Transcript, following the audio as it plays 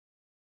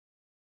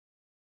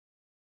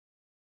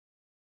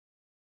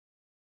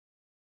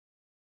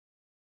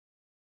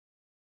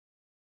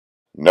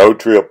No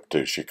trip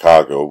to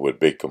Chicago would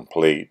be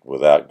complete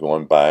without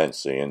going by and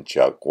seeing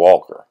Chuck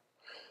Walker.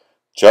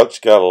 Chuck's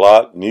got a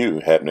lot new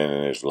happening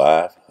in his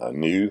life, a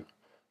new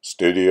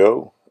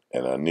studio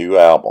and a new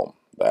album.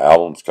 The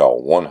album's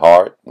called One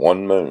Heart,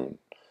 One Moon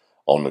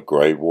on the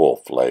Grey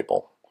Wolf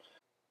label.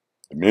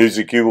 The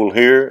music you will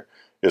hear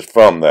is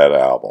from that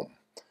album.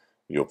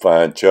 You'll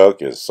find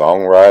Chuck as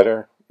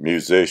songwriter,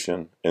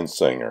 musician, and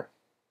singer.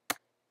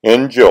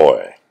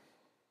 Enjoy!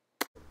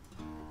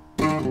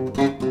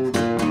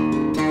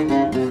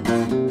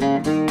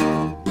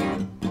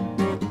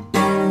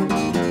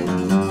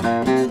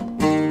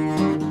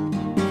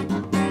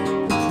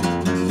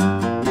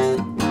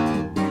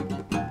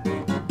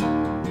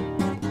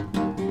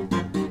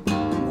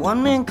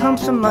 One man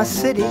comes to my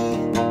city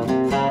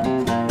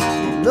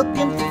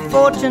looking for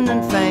fortune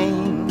and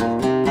fame.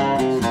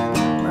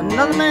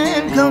 Another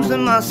man comes to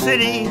my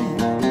city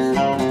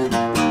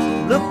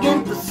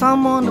looking for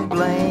someone to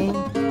blame.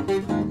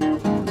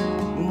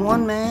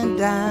 One man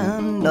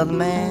down, another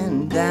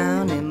man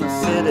down in my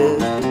city.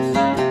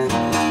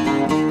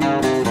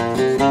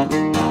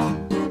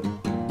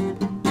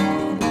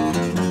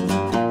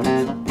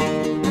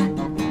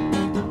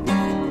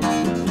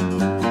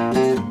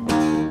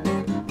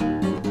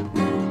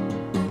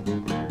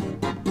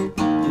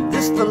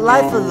 The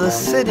life of the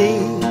city,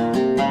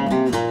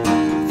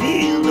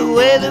 feel the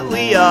way that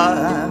we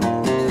are,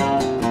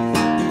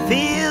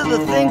 feel the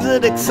things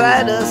that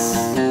excite us,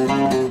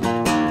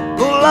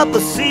 pull up a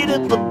seat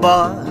at the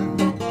bar.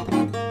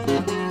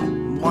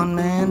 One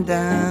man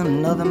down,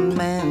 another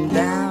man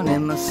down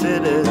in my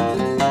city.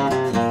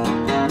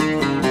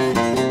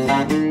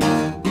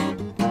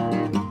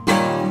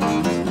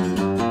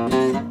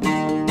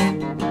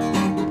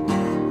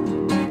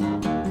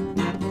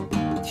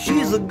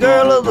 She's a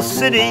girl of the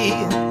city,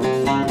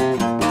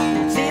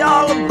 see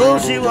all the bull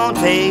she won't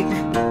take,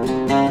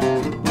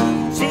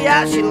 see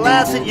how she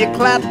laughs at your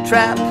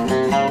claptrap,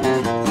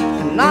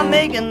 and not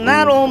making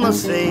that old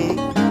mistake.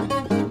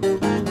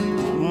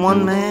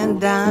 One man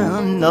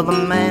down, another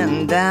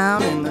man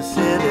down in the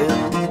city.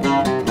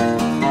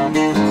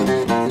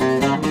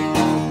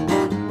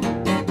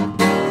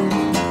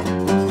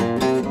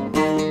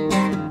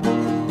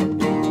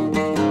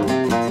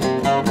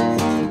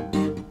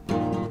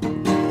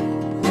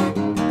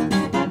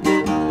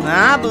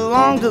 I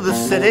belong to the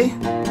city,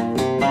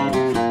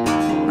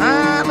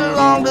 I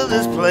belong to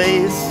this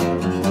place.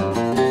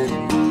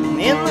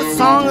 In the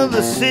song of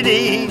the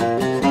city,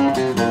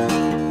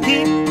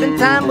 keeping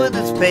time with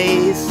its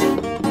pace.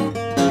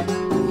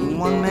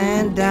 One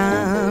man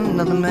down,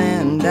 another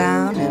man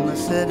down in the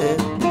city.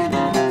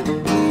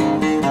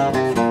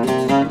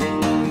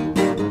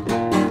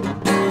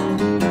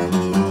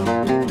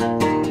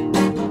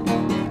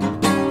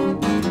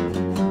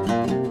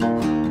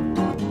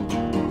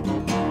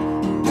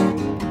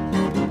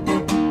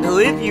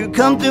 If you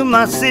come to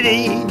my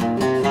city,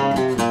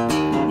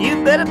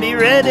 you better be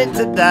ready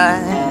to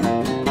die.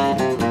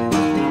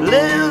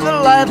 Live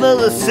the life of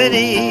the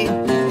city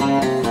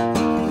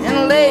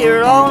and lay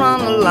your all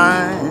on the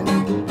line.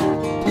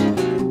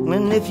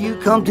 And if you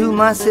come to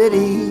my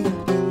city,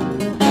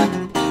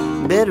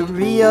 better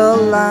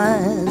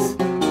realize,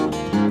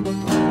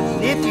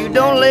 if you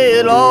don't lay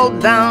it all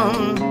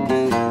down,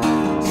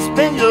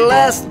 spend your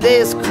last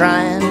days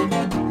crying.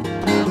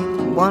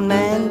 One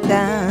man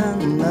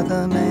down,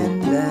 another man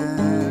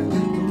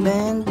down,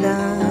 man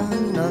down,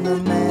 another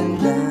man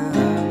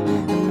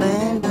down,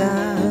 man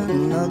down,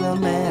 another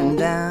man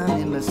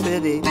down in the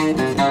city.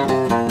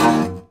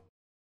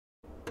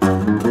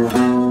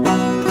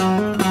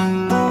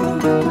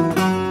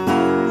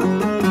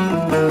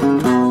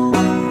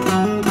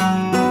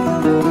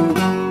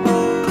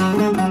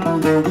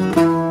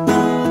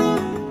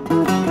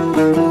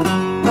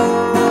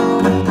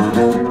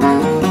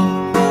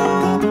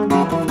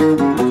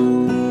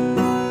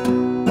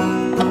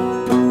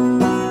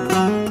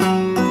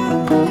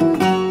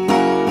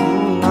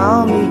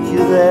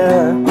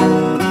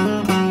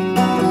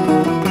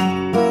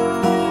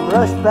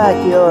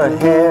 Back your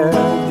hair,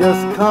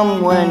 just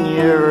come when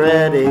you're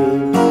ready.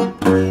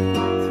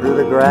 Through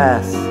the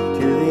grass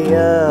to the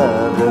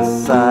other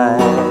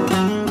side.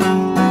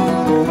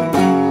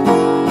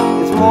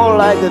 It's more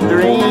like a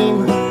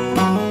dream,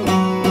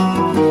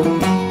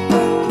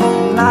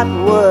 not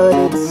what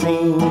it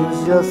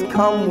seems. Just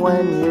come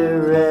when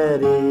you're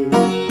ready.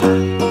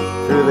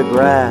 Through the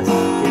grass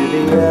to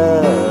the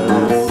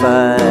other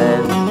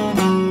side.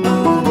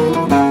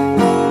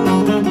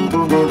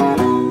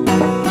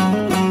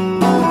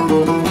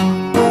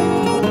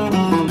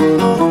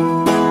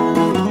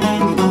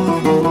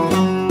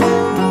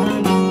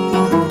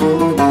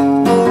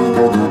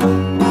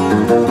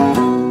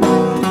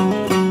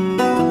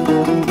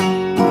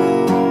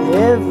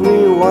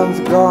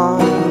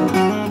 Gone,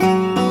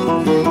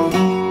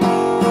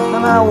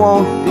 and I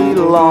won't be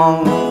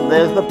long.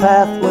 There's the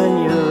path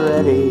when you're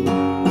ready.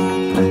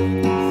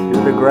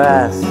 Through the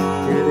grass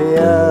to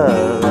the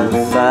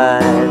other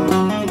side.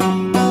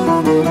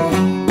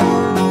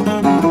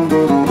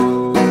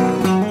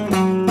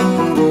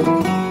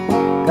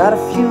 Got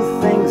a few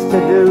things to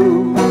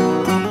do,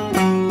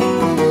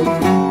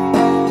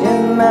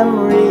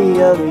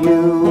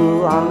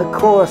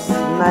 course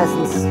nice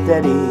and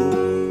steady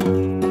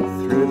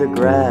through the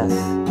grass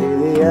to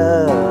the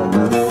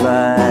other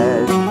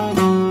side.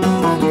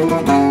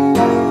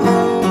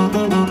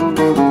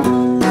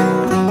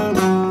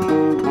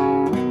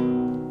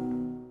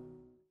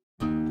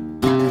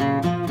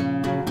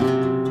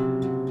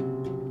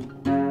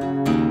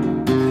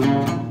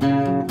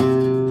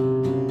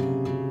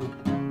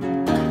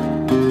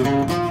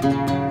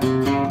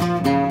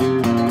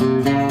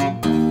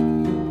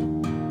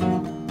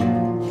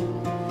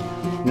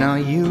 Now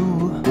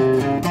you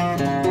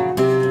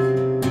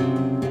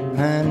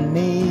and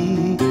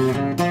me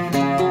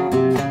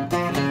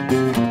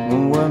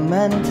were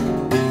meant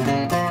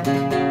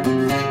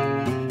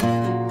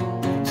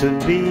to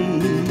be,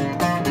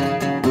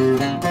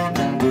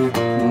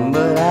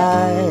 but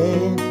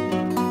I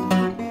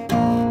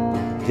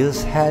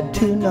just had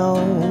to know.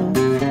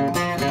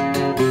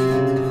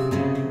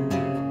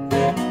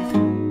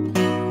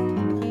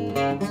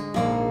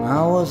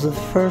 I was the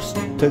first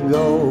to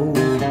go.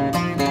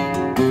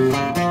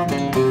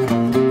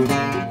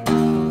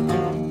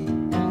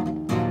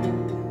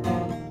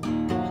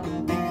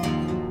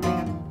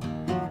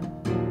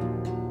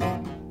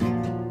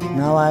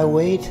 Now I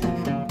wait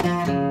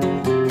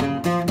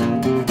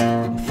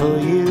for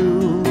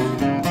you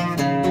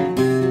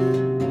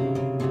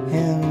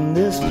in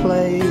this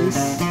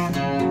place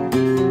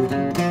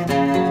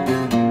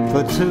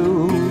for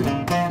two,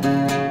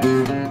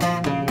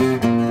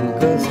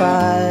 'cause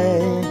I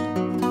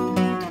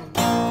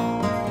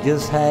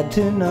just had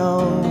to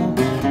know.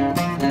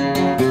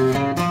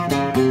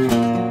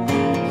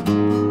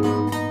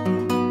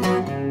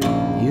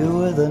 You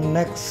were the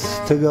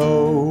next to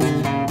go.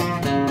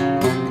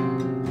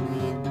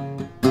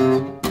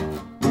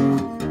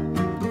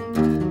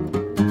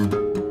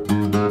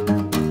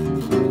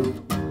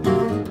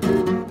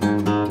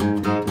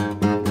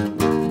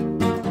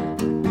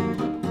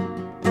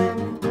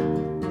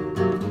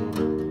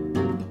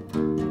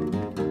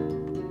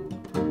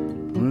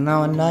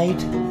 Now a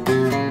night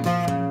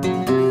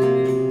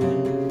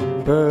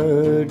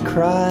bird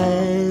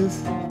cries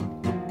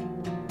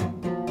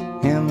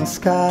in the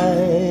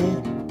sky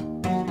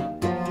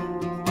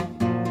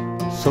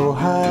so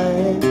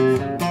high,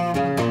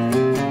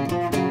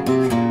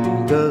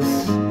 'cause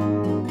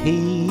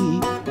he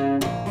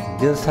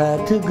just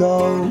had to go.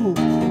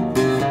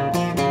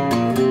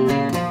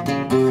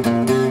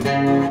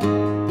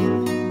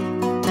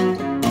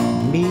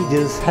 Me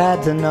just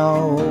had to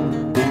know.